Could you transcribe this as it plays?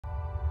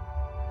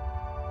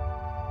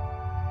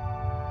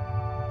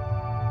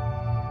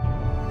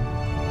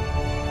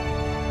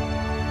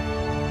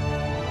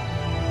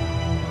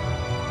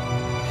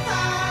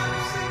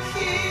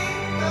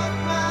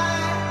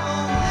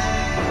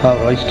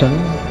रॉयस्टन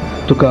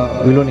तुका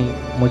विलोनी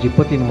म्हजी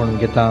पतीन म्हणून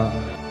घेता.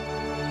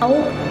 हांव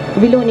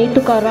विलोनी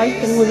तुका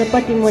रॉयस्टन म्हजो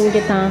पती म्हणून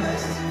घेता.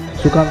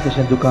 सुखांत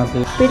तशें दुखांत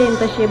पिडेन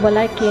तशें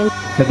भलायकेन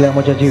सगळ्या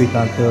म्हज्या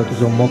जिवितांत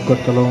तुजो मोग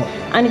करतलो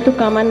आनी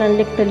तुका मनान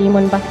लेखतली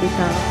म्हूण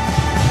बाकिता.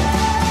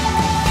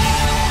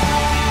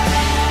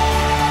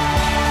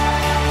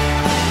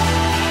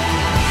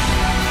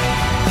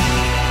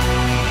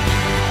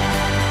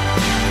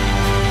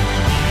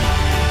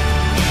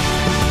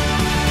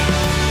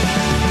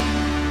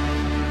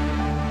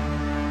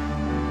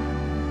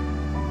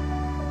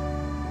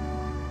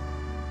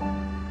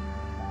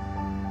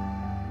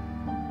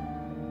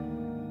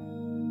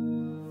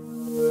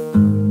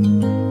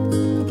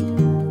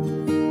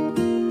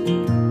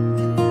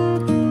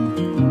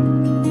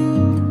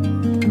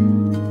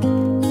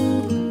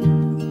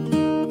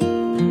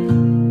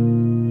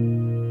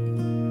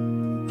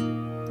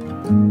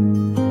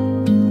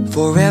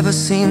 Forever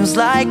seems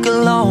like a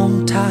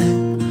long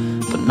time,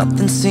 but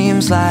nothing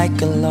seems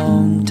like a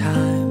long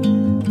time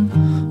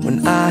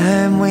when I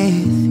am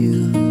with you.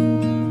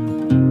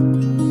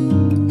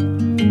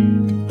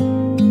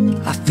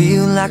 I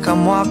feel like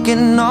I'm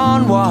walking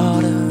on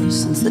water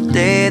since the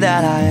day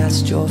that I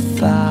asked your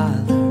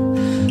father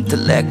to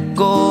let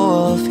go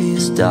of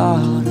his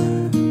daughter.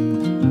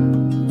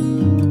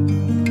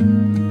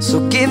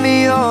 So give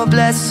me your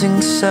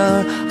blessing,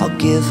 sir, I'll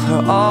give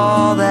her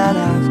all that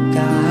I've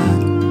got.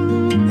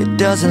 It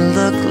doesn't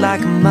look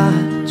like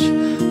much,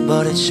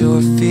 but it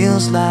sure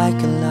feels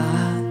like a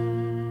lot.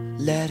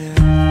 Let her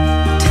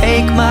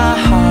take my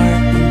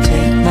heart and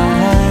take my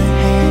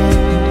hand.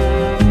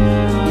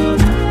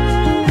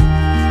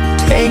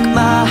 Take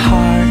my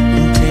heart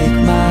and take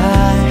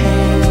my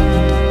hand.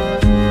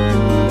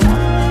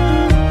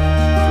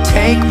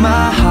 Take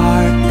my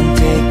heart and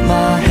take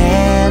my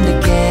hand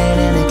again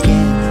and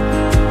again.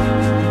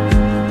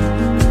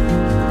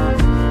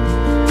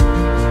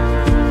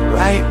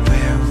 Right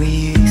where we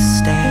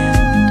stand.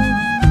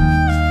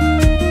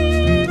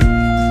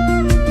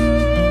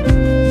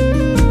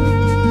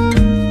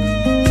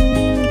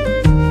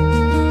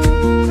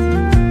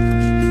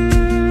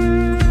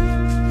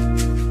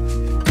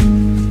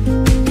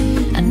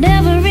 I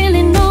never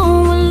really know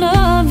what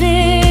love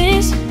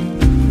is,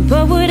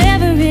 but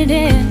whatever it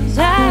is,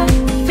 I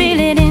feel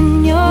it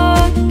in your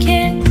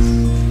kiss.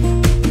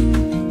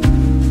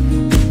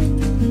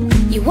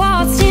 You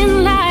waltzed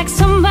in like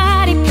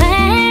somebody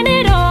planned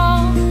it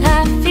all.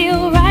 I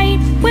feel right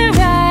where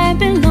I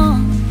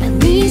belong. My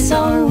knees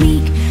are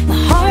weak, my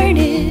heart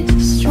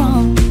is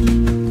strong.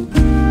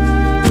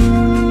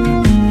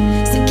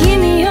 So give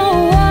me your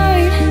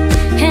word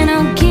and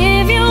I'll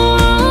give you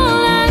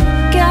all I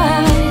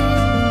got.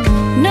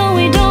 No,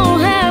 we don't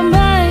have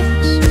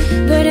much,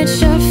 but it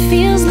sure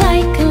feels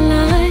like a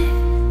lot.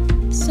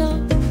 So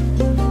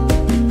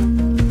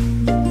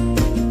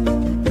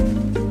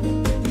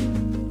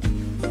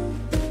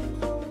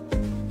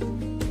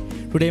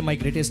Today my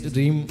greatest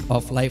dream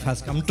of life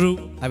has come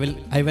true.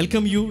 I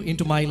welcome you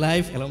into my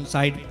life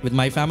alongside with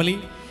my family.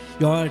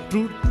 You are a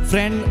true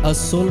friend, a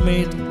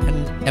soulmate,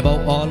 and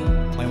above all,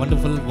 my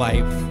wonderful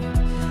wife.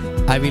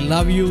 I will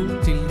love you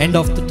till end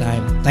of the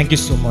time. Thank you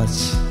so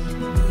much.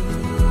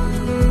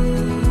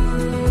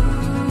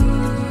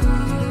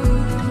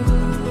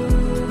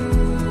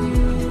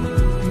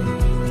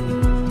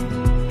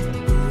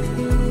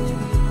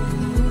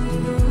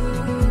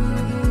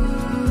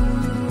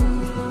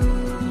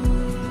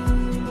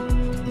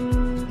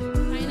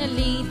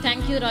 Finally,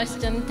 thank you,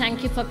 Royston.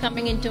 Thank you for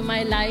coming into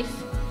my life.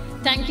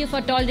 Thank you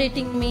for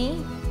tolerating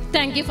me.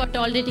 Thank you for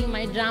tolerating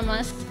my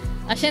dramas.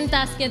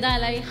 Ashentas ke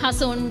dalai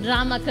hason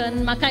drama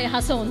kan makai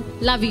hason.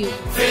 Love you.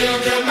 Feel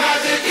the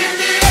magic in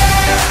the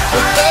air.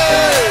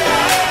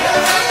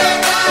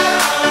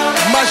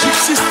 Magic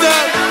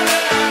System,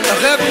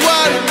 Red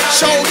One,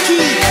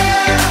 Shaoki.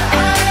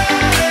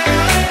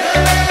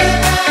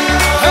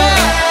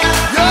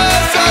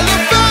 Yes, I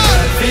love that.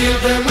 Feel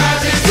the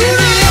magic in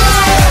the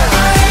air.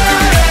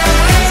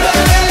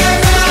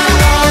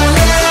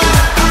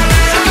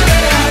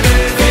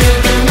 Feel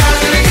the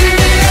magic in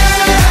the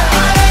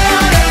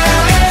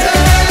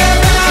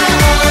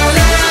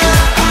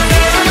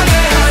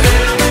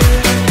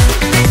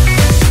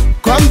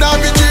Comme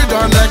d'habitude,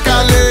 on est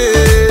calé.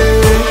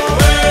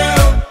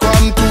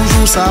 Comme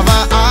toujours, ça va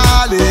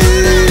aller.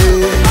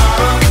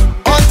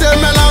 On te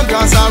met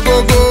l'ambiance à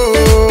gogo.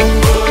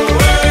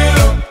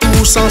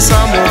 Tous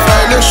ensemble, on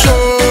fait le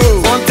show.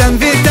 On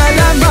t'invite à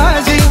la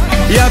magie,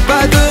 y a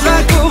pas de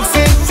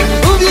raccourci.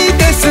 Oublie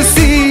tes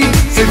soucis,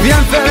 c'est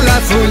bien faire la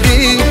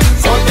folie.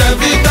 On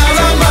t'invite à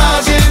la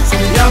magie,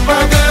 y a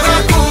pas de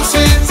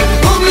raccourci.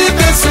 Oublie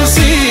tes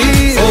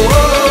soucis. Oh, oh,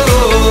 oh,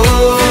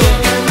 oh.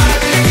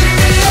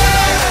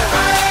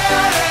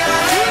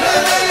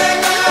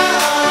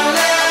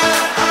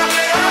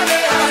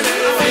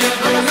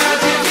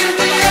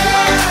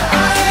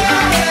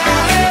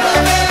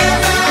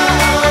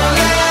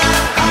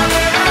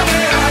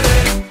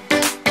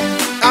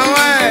 Ah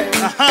ouais,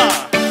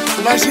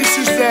 Magic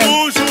System.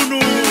 Toujours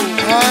nous.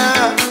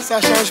 Ah, ça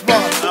change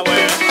pas. Ah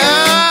ouais.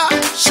 Ah,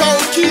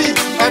 Shaoki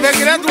avec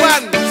Red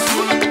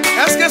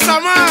Est-ce que ça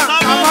marche?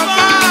 Ça va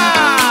pas?